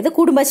വരേണ്ടത്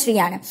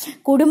കുടുംബശ്രീയാണ്.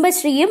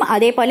 കുടുംബശ്രീയും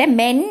അതേപോലെ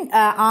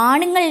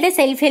ആണുങ്ങളുടെ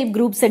സെൽഫ് ഹെൽപ്പ്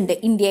ഗ്രൂപ്പ്സ് ഉണ്ട്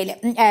ഇന്ത്യയിൽ,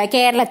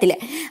 കേരളത്തിൽ.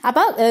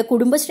 അപ്പൊ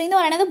കുടുംബശ്രീ എന്ന്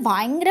പറയുന്നത്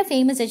ഭയങ്കര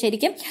ഫേമസ്.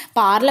 ശരിക്കും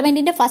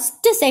പാർലമെന്റിന്റെ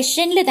ഫസ്റ്റ്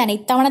സെഷനിൽ തന്നെ,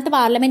 ഇത്തവണത്തെ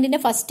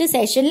പാർലമെന്റിന്റെ ഫസ്റ്റ്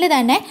സെഷനിൽ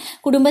തന്നെ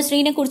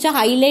കുടുംബശ്രീനെ കുറിച്ച്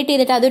ഹൈലൈറ്റ്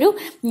ചെയ്തിട്ട് അതൊരു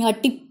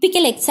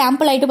ടിപ്പിക്കൽ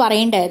എക്സാമ്പിൾ ആയിട്ട്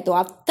പറയേണ്ടായിരുന്നു.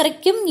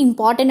 അത്രയ്ക്കും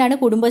ഇമ്പോർട്ടന്റ് ആണ്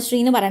കുടുംബശ്രീ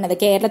എന്ന് പറയുന്നത്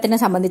കേരളത്തിനെ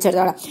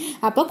സംബന്ധിച്ചിടത്തോളം.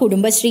 അപ്പൊ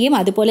കുടുംബശ്രീയും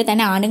അതുപോലെ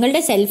തന്നെ ആണുങ്ങളുടെ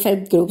സെൽഫ്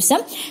ഹെൽപ്പ്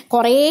ഗ്രൂപ്പ്സും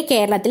കുറേ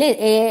കേരളത്തിൽ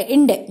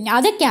ഉണ്ട്.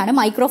 അതൊക്കെയാണ്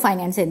മൈക്രോ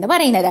ഫൈനാൻസ് എന്ന്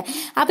പറയുന്നത്.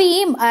 അപ്പൊ ഈ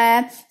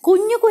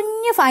കുഞ്ഞു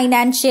കുഞ്ഞു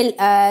ഫൈനാൻഷ്യൽ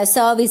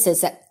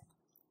സർവീസസ്,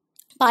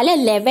 പല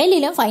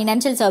ലെവലിലും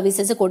ഫൈനാൻഷ്യൽ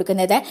സർവീസസ്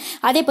കൊടുക്കുന്നത്,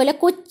 അതേപോലെ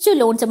കൊച്ചു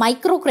ലോൺസ്,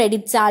 മൈക്രോ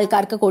ക്രെഡിറ്റ്സ്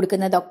ആൾക്കാർക്ക്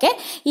കൊടുക്കുന്നതൊക്കെ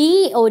ഈ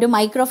ഒരു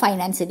മൈക്രോ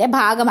ഫൈനാൻസിന്റെ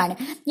ഭാഗമാണ്.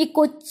 ഈ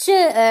കൊച്ചു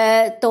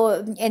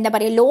എന്താ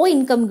പറയുക, ലോ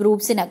ഇൻകം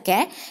ഗ്രൂപ്പ്സിനൊക്കെ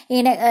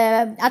ഇങ്ങനെ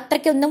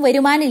അത്രയ്ക്കൊന്നും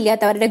വരുമാനം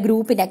ഇല്ലാത്തവരുടെ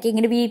ഗ്രൂപ്പിനൊക്കെ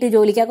ഇങ്ങനെ വീട്ടു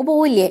ജോലിക്കൊക്കെ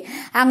പോവില്ലേ,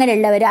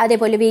 അങ്ങനെയുള്ളവർ,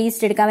 അതേപോലെ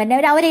വേസ്റ്റ് എടുക്കാൻ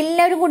വരുന്നവർ,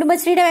 അവരെല്ലാവരും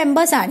കുടുംബശ്രീയുടെ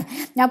മെമ്പേഴ്സാണ്.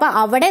 അപ്പൊ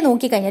അവിടെ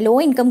നോക്കിക്കഴിഞ്ഞാൽ ലോ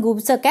ഇൻകം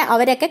ഗ്രൂപ്പ്സ് ഒക്കെ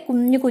അവരൊക്കെ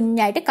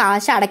കുഞ്ഞായിട്ട്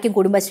കാശ് അടയ്ക്കും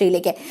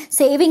കുടുംബശ്രീയിലേക്ക്.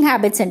 സേവിങ്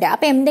ഹാബിറ്റ്സ് ഉണ്ട്.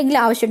 അപ്പൊ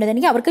എന്തെങ്കിലും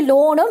ആവശ്യമുണ്ടെന്നുണ്ടെങ്കിൽ അവർക്ക്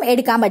ലോണും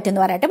എടുക്കാൻ പറ്റും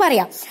എന്ന് പറഞ്ഞിട്ട്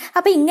പറയാം.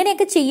 അപ്പൊ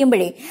ഇങ്ങനെയൊക്കെ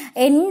ചെയ്യുമ്പോഴേ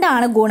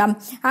എന്താണ് ഗുണം?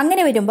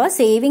 അങ്ങനെ വരുമ്പോൾ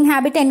സേവിങ്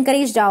ഹാബിറ്റ്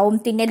എൻകറേജ്ഡ് ആവും,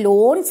 പിന്നെ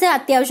ലോൺസ്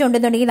അത്യാവശ്യം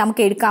ഉണ്ടെന്നുണ്ടെങ്കിൽ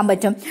നമുക്ക് എടുക്കാൻ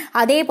പറ്റും.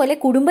 അതേപോലെ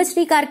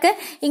കുടുംബശ്രീക്കാർക്ക്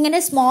ഇങ്ങനെ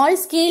സ്മോൾ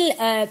സ്കെയിൽ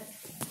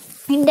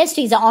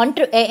ഇൻഡസ്ട്രീസ്,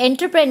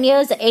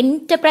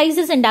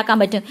 എന്റർപ്രൈസസ് ഉണ്ടാക്കാൻ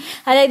പറ്റും.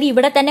 അതായത്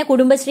ഇവിടെ തന്നെ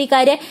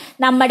കുടുംബശ്രീക്കാര്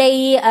നമ്മുടെ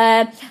ഈ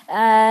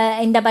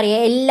എന്താ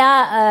പറയുക, എല്ലാ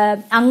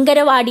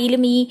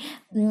അങ്കനവാടിയിലും ഈ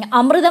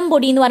അമൃതം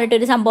പൊടി എന്ന്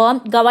പറഞ്ഞിട്ടൊരു സംഭവം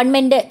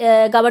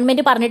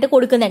ഗവൺമെന്റ് പറഞ്ഞിട്ട്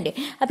കൊടുക്കുന്നുണ്ട്.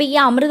 അപ്പൊ ഈ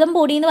അമൃതം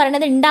പൊടി എന്ന്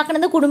പറയുന്നത്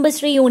ഉണ്ടാക്കുന്നത്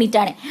കുടുംബശ്രീ യൂണിറ്റ്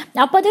ആണ്.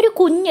 അപ്പൊ അതൊരു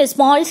കുഞ്ഞ്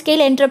സ്മോൾ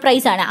സ്കെയിൽ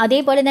എന്റർപ്രൈസ് ആണ്.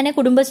 അതേപോലെ തന്നെ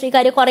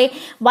കുടുംബശ്രീക്കാർ കുറെ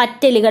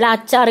വറ്റലുകൾ,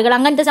 അച്ചാറുകൾ,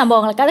 അങ്ങനത്തെ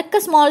സംഭവങ്ങളൊക്കെ,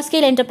 അതൊക്കെ സ്മോൾ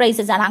സ്കെയിൽ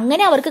എന്റർപ്രൈസസ് ആണ്.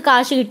 അങ്ങനെ അവർക്ക്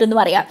കാശ് കിട്ടുമെന്ന്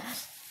പറയാം.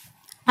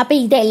 അപ്പൊ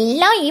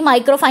ഇതെല്ലാം ഈ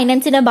മൈക്രോ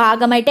ഫൈനാൻസിന്റെ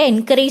ഭാഗമായിട്ട്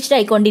എൻകറേജ്ഡ്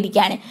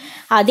ആയിക്കൊണ്ടിരിക്കുകയാണ്.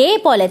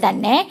 അതേപോലെ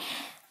തന്നെ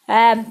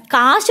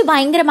കാശ്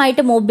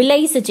ഭയങ്കരമായിട്ട്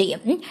മൊബിലൈസ്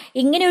ചെയ്യും.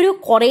 ഇങ്ങനെ ഒരു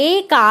കുറേ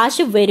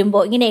കാശ്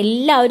വരുമ്പോൾ, ഇങ്ങനെ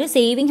എല്ലാവരും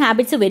സേവിങ്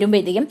ഹാബിറ്റ്സ്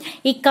വരുമ്പോഴത്തേക്കും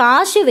ഈ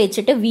കാശ്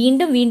വെച്ചിട്ട്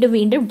വീണ്ടും വീണ്ടും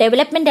വീണ്ടും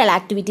ഡെവലപ്മെന്റൽ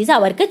ആക്ടിവിറ്റീസ്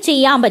അവർക്ക്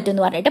ചെയ്യാൻ പറ്റും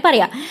എന്ന് പറഞ്ഞിട്ട്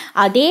പറയാം.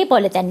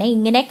 അതേപോലെ തന്നെ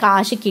ഇങ്ങനെ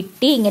കാശ്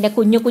കിട്ടി ഇങ്ങനെ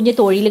കുഞ്ഞു കുഞ്ഞു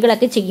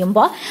തൊഴിലുകളൊക്കെ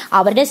ചെയ്യുമ്പോൾ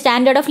അവരുടെ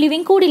സ്റ്റാൻഡേർഡ് ഓഫ്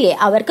ലിവിങ് കൂടില്ലേ,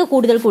 അവർക്ക്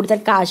കൂടുതൽ കൂടുതൽ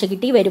കാശ്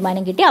കിട്ടി,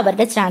 വരുമാനം കിട്ടി,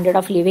 അവരുടെ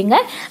സ്റ്റാൻഡേർഡ് ഓഫ്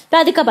ലിവിങ്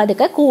പതുക്കെ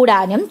പതുക്കെ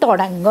കൂടാനും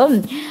തുടങ്ങും.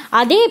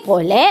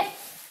 അതേപോലെ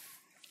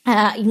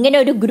ഇങ്ങനെ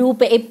ഒരു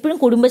ഗ്രൂപ്പ് എപ്പോഴും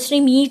കുടുംബശ്രീ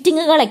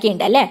മീറ്റിങ്ങുകളൊക്കെ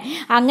ഉണ്ട് അല്ലേ.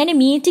 അങ്ങനെ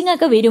മീറ്റിംഗ്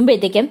ഒക്കെ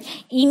വരുമ്പോഴത്തേക്കും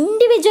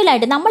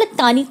ഇൻഡിവിജ്വലായിട്ട് നമ്മൾ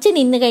തനിച്ച്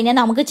നിന്ന് കഴിഞ്ഞാൽ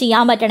നമുക്ക്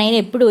ചെയ്യാൻ പറ്റണതിന്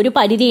എപ്പോഴും ഒരു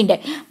പരിധിയുണ്ട്.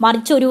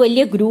 മറിച്ച് ഒരു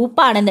വലിയ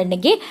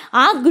ഗ്രൂപ്പാണെന്നുണ്ടെങ്കിൽ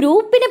ആ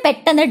ഗ്രൂപ്പിനെ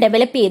പെട്ടെന്ന്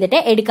ഡെവലപ്പ്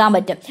ചെയ്തിട്ട് എടുക്കാൻ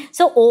പറ്റും.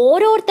 സോ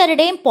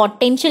ഓരോരുത്തരുടെയും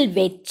പൊട്ടൻഷ്യൽ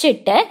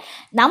വെച്ചിട്ട്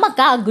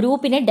നമുക്ക് ആ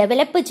ഗ്രൂപ്പിനെ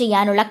ഡെവലപ്പ്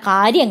ചെയ്യാനുള്ള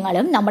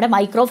കാര്യങ്ങളും നമ്മുടെ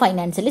മൈക്രോ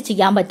ഫൈനാൻസിൽ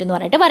ചെയ്യാൻ പറ്റും എന്ന്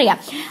പറഞ്ഞിട്ട് പറയാം.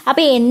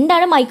 അപ്പൊ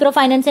എന്താണ് മൈക്രോ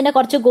ഫൈനാൻസിന്റെ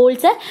കുറച്ച്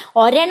ഗോൾസ്?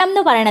 ഒരെണ്ണം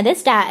എന്ന് പറയുന്നത്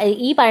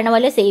ഈ പറയുന്ന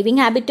പോലെ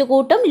സേവിങ് ഹാബിറ്റ്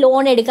കൂട്ടും,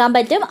 ലോൺ എടുക്കാൻ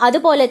പറ്റും,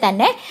 അതുപോലെ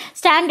തന്നെ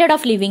സ്റ്റാൻഡേർഡ്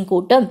ഓഫ് ലിവിങ്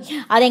കൂട്ടും.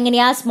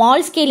 അതെങ്ങനെയാ? സ്മോൾ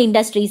സ്കെയിൽ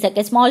ഇൻഡസ്ട്രീസ്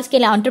ഒക്കെ, സ്മോൾ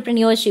സ്കെയിൽ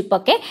ഓൺടർപ്രന്യൂർഷിപ്പ്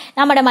ഒക്കെ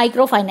നമ്മുടെ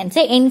മൈക്രോ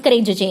ഫൈനാൻസ്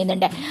എൻകറേജ്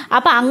ചെയ്യുന്നുണ്ട്.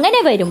 അപ്പൊ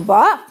അങ്ങനെ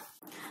വരുമ്പോൾ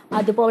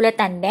അതുപോലെ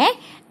തന്നെ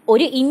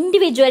ഒരു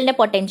ഇൻഡിവിജ്വലിന്റെ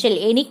പൊട്ടൻഷ്യൽ,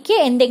 എനിക്ക്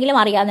എന്തെങ്കിലും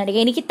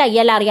അറിയാമെന്നുണ്ടെങ്കിൽ, എനിക്ക്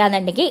തയ്യൽ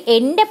അറിയാമെന്നുണ്ടെങ്കിൽ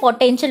എൻ്റെ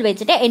പൊട്ടൻഷ്യൽ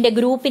വെച്ചിട്ട് എൻ്റെ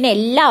ഗ്രൂപ്പിന്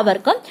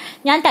എല്ലാവർക്കും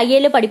ഞാൻ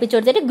തയ്യൽ പഠിപ്പിച്ചു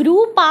കൊടുത്തിട്ട്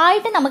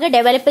ഗ്രൂപ്പായിട്ട് നമുക്ക്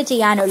ഡെവലപ്പ്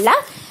ചെയ്യാനുള്ള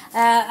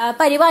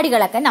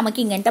പരിപാടികളൊക്കെ നമുക്ക്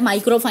ഇങ്ങനത്തെ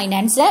മൈക്രോ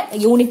ഫൈനാൻസ്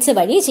യൂണിറ്റ്സ്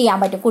വഴി ചെയ്യാൻ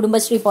പറ്റും.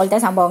 കുടുംബശ്രീ പോലത്തെ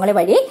സംഭവങ്ങൾ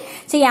വഴി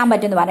ചെയ്യാൻ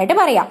പറ്റും എന്ന് പറഞ്ഞിട്ട്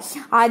പറയാം.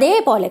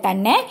 അതേപോലെ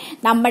തന്നെ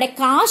നമ്മുടെ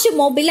കാശ്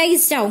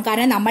മൊബിലൈസ്ഡ് ആവും.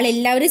 കാരണം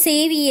നമ്മളെല്ലാവരും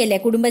സേവ് ചെയ്യല്ലേ,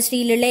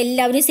 കുടുംബശ്രീയിലുള്ള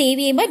എല്ലാവരും സേവ്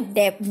ചെയ്യുമ്പോൾ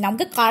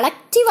നമുക്ക്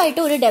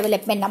കളക്റ്റീവായിട്ട് ഒരു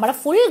ഡെവലപ്മെന്റ് നമ്മുടെ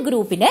ഫുൾ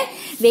ഗ്രൂപ്പിന്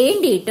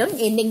വേണ്ടിയിട്ടും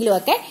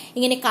എന്തെങ്കിലുമൊക്കെ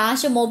ഇങ്ങനെ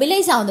കാശ്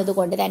മൊബിലൈസ് ആവുന്നത്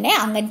കൊണ്ട് തന്നെ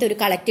അങ്ങനത്തെ ഒരു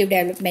കളക്റ്റീവ്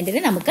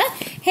ഡെവലപ്മെന്റിന് നമുക്ക്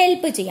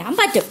ഹെൽപ്പ് ചെയ്യാൻ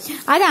പറ്റും.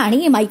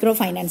 അതാണ് ഈ മൈക്രോ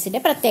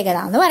ഫൈനാൻസിന്റെ പ്രത്യേകത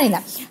എന്ന്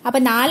പറയുന്നത്. അപ്പൊ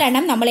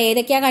 4 നമ്മൾ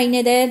ഏതൊക്കെയാണ്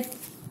കഴിഞ്ഞത്?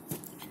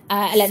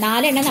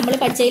 4 നമ്മൾ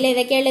പഠിച്ചതിൽ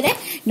ഏതൊക്കെയുള്ളത്?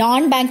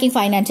 Non banking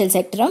financial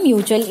സെക്ടറും,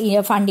 mutual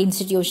fund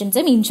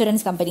ഇൻസ്റ്റിറ്റ്യൂഷൻസും,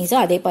 insurance കമ്പനീസും,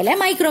 അതേപോലെ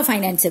മൈക്രോ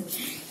ഫൈനാൻസും.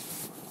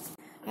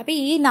 അപ്പൊ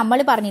ഈ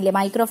നമ്മൾ പറഞ്ഞില്ലേ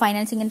മൈക്രോ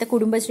ഫൈനാൻസ്, ഇങ്ങനത്തെ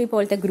കുടുംബശ്രീ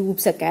പോലത്തെ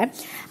ഗ്രൂപ്പ്സ് ഒക്കെ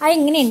അത്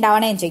എങ്ങനെ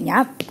ഉണ്ടാവണമെന്ന് വെച്ച്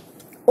കഴിഞ്ഞാൽ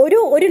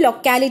ഒരു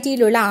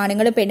ലൊക്കാലിറ്റിയിലുള്ള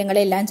ആണുങ്ങളും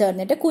പെണ്ണുങ്ങളും എല്ലാം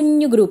ചേർന്നിട്ട്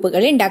കുഞ്ഞു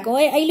ഗ്രൂപ്പുകൾ ഉണ്ടാക്കും.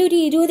 അതിലൊരു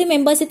 20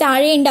 മെമ്പേഴ്സ്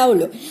താഴെ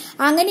ഉണ്ടാവുള്ളൂ.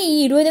 അങ്ങനെ ഈ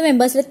 20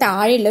 മെമ്പേഴ്സിൽ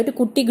താഴെയുള്ള ഒരു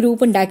കുട്ടി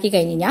ഗ്രൂപ്പ് ഉണ്ടാക്കി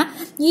കഴിഞ്ഞാൽ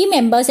ഈ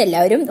മെമ്പേഴ്സ്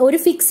എല്ലാവരും ഒരു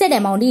ഫിക്സഡ്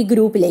എമൗണ്ട് ഈ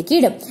ഗ്രൂപ്പിലേക്ക്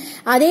ഇടും.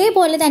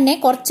 അതേപോലെ തന്നെ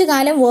കുറച്ചു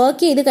കാലം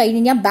വർക്ക് ചെയ്ത്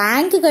കഴിഞ്ഞാൽ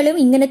ബാങ്കുകളും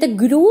ഇങ്ങനത്തെ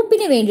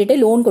ഗ്രൂപ്പിന് വേണ്ടിയിട്ട്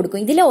ലോൺ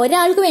കൊടുക്കും. ഇതിൽ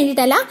ഒരാൾക്ക്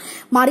വേണ്ടിയിട്ടല്ല,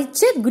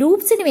 മറിച്ച്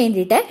ഗ്രൂപ്പ്സിന്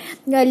വേണ്ടിയിട്ട്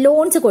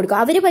ലോൺസ് കൊടുക്കും.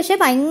 അവർ പക്ഷെ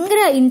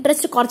ഭയങ്കര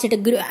ഇൻട്രസ്റ്റ്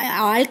കുറച്ചിട്ട്,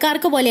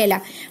 ആൾക്കാർക്ക് പോലെയല്ല,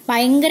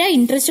 ഭയങ്കര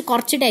ഇൻട്രസ്റ്റ്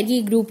കുറച്ചിട്ടായിരിക്കും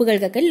ഈ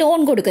ഗ്രൂപ്പുകൾക്കൊക്കെ ലോൺ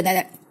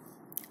കൊടുക്കുന്നത്.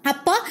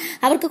 അപ്പോൾ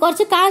അവർക്ക്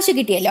കുറച്ച് കാശ്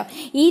കിട്ടിയല്ലോ.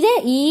 ഇത്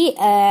ഈ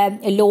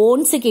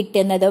ലോൺസ്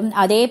കിട്ടുന്നതും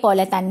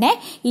അതേപോലെ തന്നെ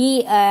ഈ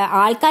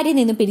ആൾക്കാരിൽ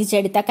നിന്നും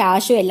പിരിച്ചെടുത്ത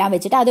കാശും എല്ലാം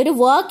വെച്ചിട്ട് അതൊരു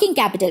വർക്കിംഗ്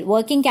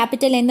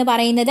ക്യാപിറ്റൽ എന്ന്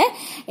പറയുന്നത്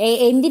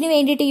എന്തിനു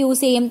വേണ്ടിയിട്ട്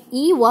യൂസ് ചെയ്യും?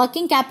 ഈ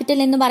വർക്കിംഗ്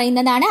ക്യാപിറ്റൽ എന്ന്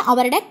പറയുന്നതാണ്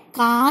അവരുടെ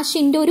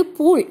കാശിന്റെ ഒരു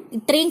പൂൾ.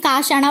 ഇത്രയും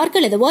കാശാണ്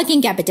അവർക്കുള്ളത്,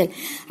 വർക്കിംഗ് ക്യാപിറ്റൽ.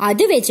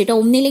 അത് വെച്ചിട്ട്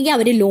ഒന്നില്ലെങ്കിൽ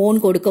അവർ ലോൺ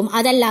കൊടുക്കും,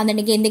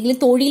 അതല്ലാന്നുണ്ടെങ്കിൽ എന്തെങ്കിലും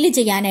തൊഴിൽ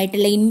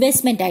ചെയ്യാനായിട്ടുള്ള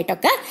ഇൻവെസ്റ്റ്മെന്റ്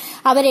ആയിട്ടൊക്കെ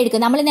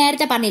അവരെടുക്കും. നമ്മൾ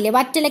നേരത്തെ പറഞ്ഞില്ലേ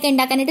വറ്റലൊക്കെ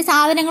ഉണ്ടാക്കാനായിട്ട്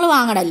സാധനങ്ങൾ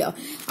വാങ്ങണമല്ലോ,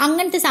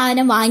 അങ്ങനത്തെ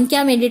സാധനം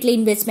വാങ്ങിക്കാൻ വേണ്ടിയിട്ടുള്ള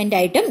ഇൻവെസ്റ്റ്മെന്റ്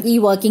ആയിട്ടും ഈ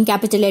വർക്കിംഗ്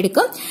ക്യാപിറ്റൽ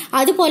എടുക്കും.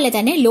 അതുപോലെ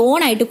തന്നെ ലോൺ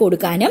ആയിട്ട്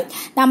കൊടുക്കാനും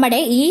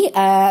നമ്മുടെ ഈ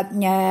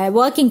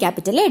വർക്കിംഗ്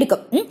ക്യാപിറ്റൽ എടുക്കും.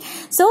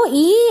 സോ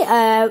ഈ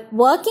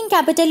വർക്കിംഗ്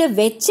ക്യാപിറ്റൽ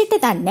വെച്ചിട്ട്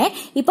തന്നെ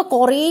ഇപ്പൊ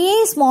കുറേ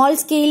സ്മോൾ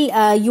സ്കെയിൽ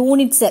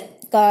യൂണിറ്റ്സ്,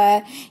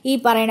 ഈ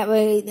പറയണ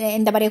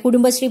എന്താ പറയുക,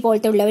 കുടുംബശ്രീ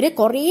പോലത്തെ ഉള്ളവർ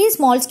കുറേ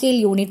സ്മോൾ സ്കെയിൽ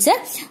യൂണിറ്റ്സ്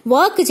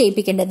വർക്ക്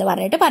ചെയ്യിപ്പിക്കേണ്ടതെന്ന്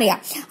പറഞ്ഞിട്ട് പറയാം.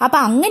 അപ്പൊ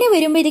അങ്ങനെ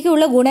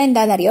വരുമ്പോഴേക്കുള്ള ഗുണം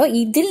എന്താണെന്നറിയോ?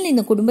 ഇതിൽ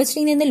നിന്ന്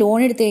കുടുംബശ്രീയിൽ നിന്ന് ലോൺ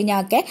എടുത്തു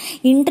കഴിഞ്ഞാൽ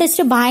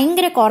ഇൻട്രസ്റ്റ്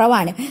ഭയങ്കര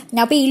കുറവാണ്.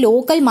 അപ്പൊ ഈ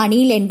ലോക്കൽ മണി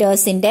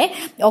ലെൻഡേഴ്സിന്റെ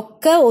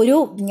ഒക്കെ ഒരു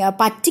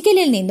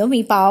പറ്റിക്കലിൽ നിന്നും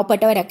ഈ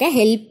പാവപ്പെട്ടവരൊക്കെ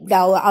ഹെൽപ്പ്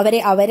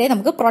അവരെ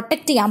നമുക്ക്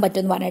പ്രൊട്ടക്ട് ചെയ്യാൻ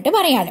പറ്റും എന്ന് പറഞ്ഞിട്ട്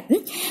പറയാണ്.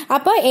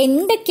 അപ്പൊ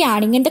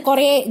എന്തൊക്കെയാണ് ഇങ്ങനത്തെ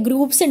കുറെ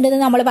ഗ്രൂപ്പ്സ്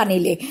ഉണ്ടെന്ന് നമ്മൾ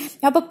പറഞ്ഞില്ലേ.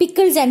 അപ്പൊ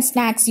പിക്കിൾസ് ആൻഡ്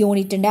സ്നാക്സ്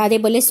യൂണിറ്റ് ഉണ്ട്,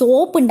 അതേപോലെ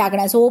സോപ്പ് ഉണ്ടാക്കണം,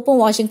 സോപ്പും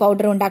വാഷിംഗ്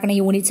പൗഡറും ഉണ്ടാക്കുന്ന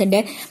യൂണിറ്റ്സ് ഉണ്ട്,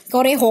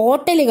 കുറെ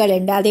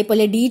ഹോട്ടലുകളുണ്ട്,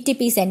 അതേപോലെ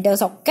DTP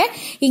സെന്റേഴ്സ് ഒക്കെ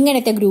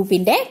ഇങ്ങനത്തെ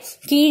ഗ്രൂപ്പിന്റെ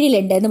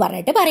കീഴിലുണ്ട് എന്ന്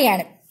പറഞ്ഞിട്ട്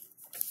പറയാണ്.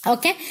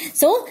 ഓക്കെ,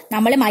 സോ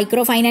നമ്മൾ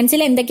മൈക്രോ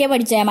ഫൈനാൻസിൽ എന്തൊക്കെയാണ്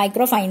പഠിച്ചത്?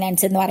 മൈക്രോ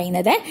ഫൈനാൻസ് എന്ന്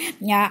പറയുന്നത്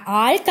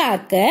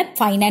ആൾക്കാർക്ക്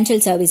ഫൈനാൻഷ്യൽ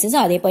സർവീസസ്,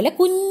 അതേപോലെ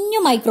കുഞ്ഞു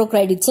മൈക്രോ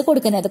ക്രെഡിറ്റ്സ്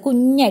കൊടുക്കുന്നത്,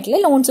 കുഞ്ഞായിട്ടുള്ള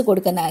ലോൺസ്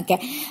കൊടുക്കുന്നതൊക്കെ.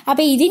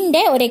 അപ്പൊ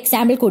ഇതിന്റെ ഒരു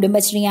എക്സാമ്പിൾ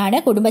കുടുംബശ്രീയാണ്.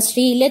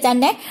 കുടുംബശ്രീയിൽ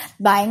തന്നെ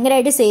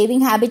ഭയങ്കരമായിട്ട്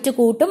സേവിങ് ഹാബിറ്റ്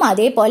കൂട്ടും.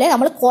 അതേപോലെ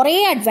നമ്മൾ കുറെ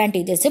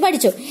അഡ്വാൻറ്റേജസ്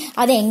പഠിച്ചു.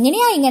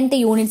 അതെങ്ങനെയാ ഇങ്ങനത്തെ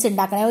യൂണിറ്റ്സ്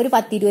ഉണ്ടാക്കണത്? ഒരു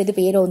 10-20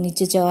 പേര്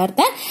ഒന്നിച്ച്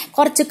ചേർത്ത്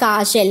കുറച്ച്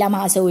കാശ് എല്ലാ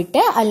മാസവും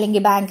ഇട്ട്,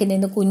 അല്ലെങ്കിൽ ബാങ്കിൽ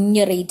നിന്ന്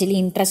കുഞ്ഞു റേറ്റിൽ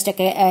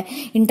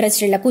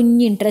ഇൻട്രസ്റ്റ് ഉള്ള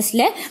കുഞ്ഞ്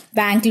ഇൻട്രസ്റ്റില്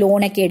ബാങ്ക്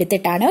ലോണൊക്കെ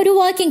എടുത്തിട്ടാണ് ഒരു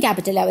വർക്കിംഗ്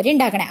ക്യാപിറ്റൽ അവർ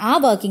ഉണ്ടാക്കണേ. ആ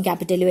വർക്കിംഗ്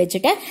ക്യാപിറ്റൽ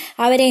വെച്ചിട്ട്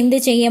അവരെന്ത്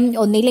ചെയ്യും?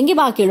 ഒന്നില്ലെങ്കിൽ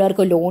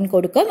ബാക്കിയുള്ളവർക്ക് ലോൺ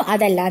കൊടുക്കും,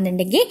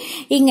 അതല്ലാന്നുണ്ടെങ്കിൽ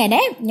ഇങ്ങനെ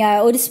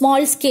ഒരു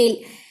സ്മോൾ സ്കെയിൽ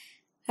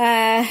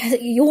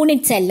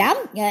യൂണിറ്റ്സ് എല്ലാം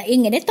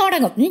ഇങ്ങനെ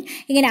തുടങ്ങും.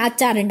 ഇങ്ങനെ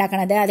അച്ചാർ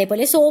ഉണ്ടാക്കണത്,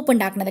 അതേപോലെ സോപ്പ്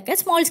ഉണ്ടാക്കണതൊക്കെ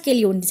സ്മോൾ സ്കെയിൽ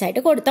യൂണിറ്റ്സ്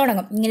ആയിട്ട്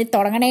തുടങ്ങും. ഇങ്ങനെ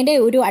തുടങ്ങണതിന്റെ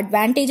ഒരു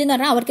അഡ്വാൻറ്റേജ് എന്ന്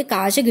പറഞ്ഞാൽ അവർക്ക്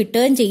കാശ്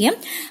കിട്ടുകയും ചെയ്യും.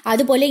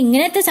 അതുപോലെ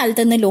ഇങ്ങനത്തെ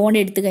സ്ഥലത്ത് നിന്ന് ലോൺ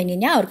എടുത്തു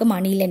കഴിഞ്ഞാൽ അവർക്ക്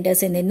മണി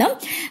ലെൻഡേഴ്സിൽ നിന്നും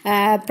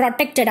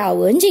പ്രൊട്ടക്റ്റഡ്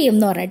ആവുകയും ചെയ്യും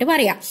എന്ന് പറഞ്ഞിട്ട്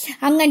പറയാം.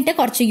 അങ്ങനത്തെ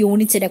കുറച്ച്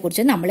യൂണിറ്റ്സിനെ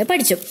കുറിച്ച് നമ്മൾ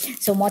പഠിച്ചു.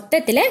 സോ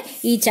മൊത്തത്തിൽ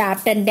ഈ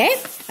ചാപ്റ്ററിന്റെ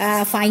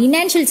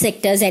ഫൈനാൻഷ്യൽ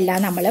സെക്ടേഴ്സ് എല്ലാം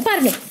നമ്മൾ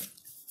പറഞ്ഞു.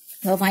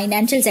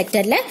 ഫൈനാൻഷ്യൽ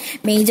സെക്ടറിൽ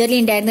മേജർലി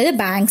ഉണ്ടായിരുന്നത്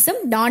ബാങ്ക്സും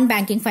നോൺ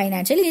ബാങ്കിങ്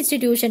ഫൈനാൻഷ്യൽ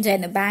ഇൻസ്റ്റിറ്റ്യൂഷൻസ്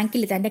ആയിരുന്നു.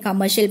 ബാങ്കിൽ തന്നെ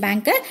കമേഴ്ഷ്യൽ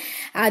ബാങ്ക്,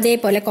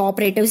 അതേപോലെ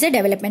കോപ്പറേറ്റീവ്സ്,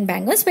 ഡെവലപ്മെന്റ്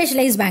ബാങ്കും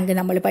സ്പെഷ്യലൈസ്ഡ് ബാങ്ക്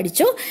നമ്മൾ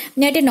പഠിച്ചു.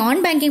 എന്നിട്ട് non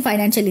banking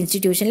financial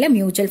ഇൻസ്റ്റിറ്റ്യൂഷനിൽ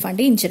mutual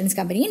fund, insurance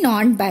company,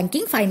 non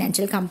banking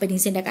financial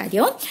കമ്പനീസിന്റെ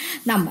കാര്യവും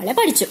നമ്മൾ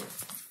പഠിച്ചു.